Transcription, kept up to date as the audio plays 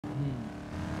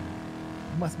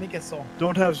must make a song.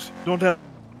 Don't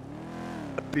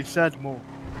be sad more.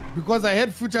 Because I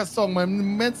heard Future song, my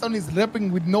man son is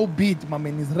rapping with no beat, my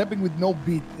man. He's rapping with no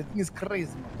beat. The thing is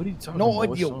crazy, man. What are you talking no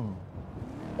about? audio.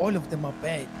 All of them are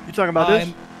bad. You talking about this?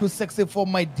 I'm too sexy for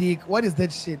my dick. What is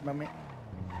that shit, my man?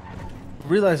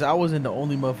 Realize I wasn't the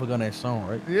only motherfucker on that song,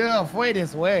 right? Yeah, for it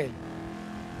as well.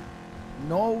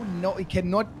 No, he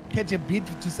cannot catch a beat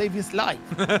to save his life.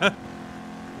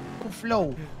 No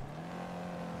flow.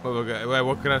 Wait,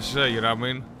 what can I say? You know what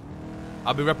I mean?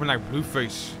 I'll be rapping like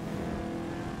Blueface.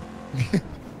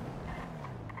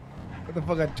 What the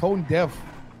fuck? I'm tone deaf.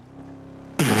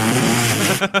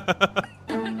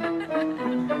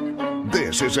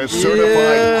 This is a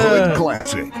certified hood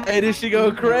classic. Hey, this shit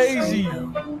go crazy.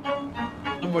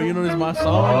 Bro, you know this is my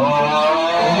song.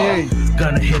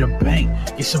 Gonna hit a bank,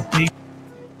 get some big.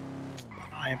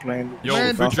 I ain't playing. Yo,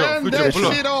 Man, Future, turn Future, that pull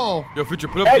up. shit off. Yo, Future,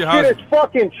 pull up to your house. That shit is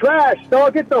fucking trash,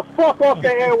 dog. Get the fuck off the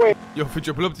airway. Yo,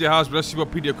 Future, pull up to your house, but let's see what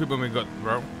PD equipment we got,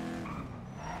 bro.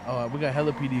 We got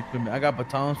hella PD equipment. I got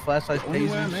batons, flashlights,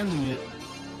 tasers.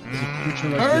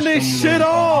 Turn this shit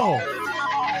off!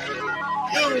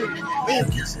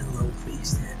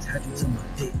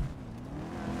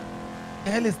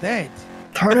 The hell is that?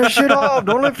 Turn that shit off.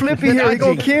 Don't let Flippy Is that here. He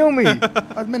gonna Ajik? kill me.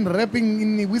 I've been rapping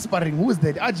in the whispering. Who is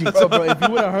that? Ajik. So, bro, if you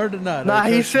would have heard it not. Nah,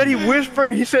 he said he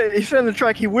whispered. He said in the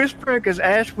track he whispered because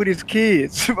Ash with his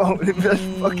kids. That's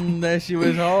fucking. That shit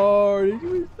was hard.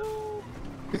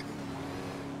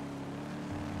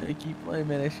 They keep playing,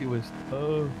 man. That shit was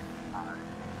tough.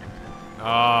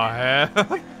 Oh, hell.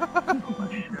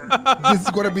 This is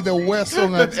gonna be the worst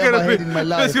song I've ever heard in my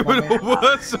life. This is gonna be the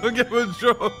worst song ever,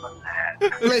 bro.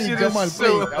 Play it, Jamal, play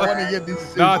it. I wanna hear this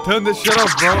shit. Nah, turn this shit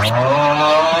off, bro.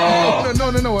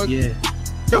 No. Yeah.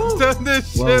 Yo, turn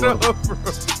this shit off,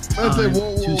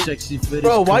 bro. Too sexy for this.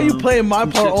 Bro, why you playing my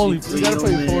Too part sexy only? for You gotta your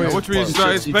play man. for it. What you mean,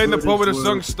 start? It's playing the part where the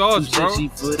song starts, bro. Too sexy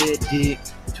for that dick.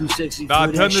 Too sexy Nah,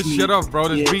 for turn that this shit. shit off, bro.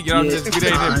 This beat, you know, this beat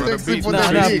ain't it, bro. The beat.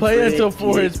 Nah, play it until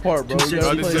for his part, bro. You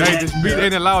gotta play it. This beat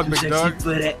ain't allowed, Too big sexy dog.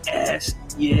 for that ass.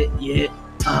 Yeah.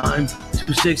 I'm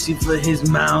too sexy for his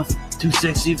mouth. Too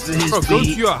sexy for his Bro, feet. go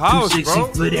to your house, Too sexy bro.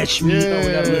 for that schmeat. No,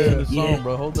 we gotta listen to the Yeah. song,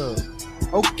 bro. Hold up.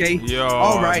 Okay. Yo,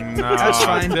 All right. nah, That's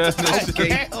fine. turn this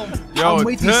Okay. Yo, I'm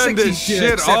way too turn this sexy to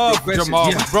shit accept off, aggressive,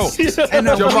 Jamal, yeah. bro. And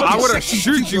I'm Jamal, way I too wanna sexy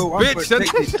shoot to you, go bitch.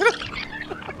 unprotected.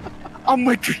 I'm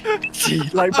with you.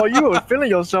 Like, bro, you were feeling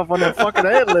yourself on that fucking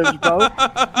ad-libs, bro.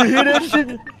 You hear that shit?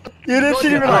 You hear that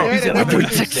shit? Even like, I'm too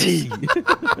sexy.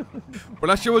 But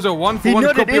that shit was a He one-for-one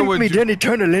nutted copy of in what me, you... then he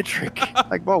turned electric.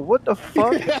 Like, bro, what the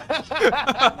fuck?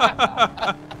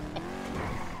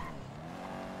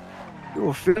 You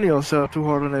were feeling yourself too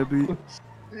hard on that beat.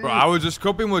 Bro, I was just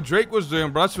copying what Drake was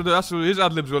doing, bro. That's what his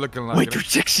ad-libs were looking like. Way too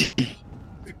sexy.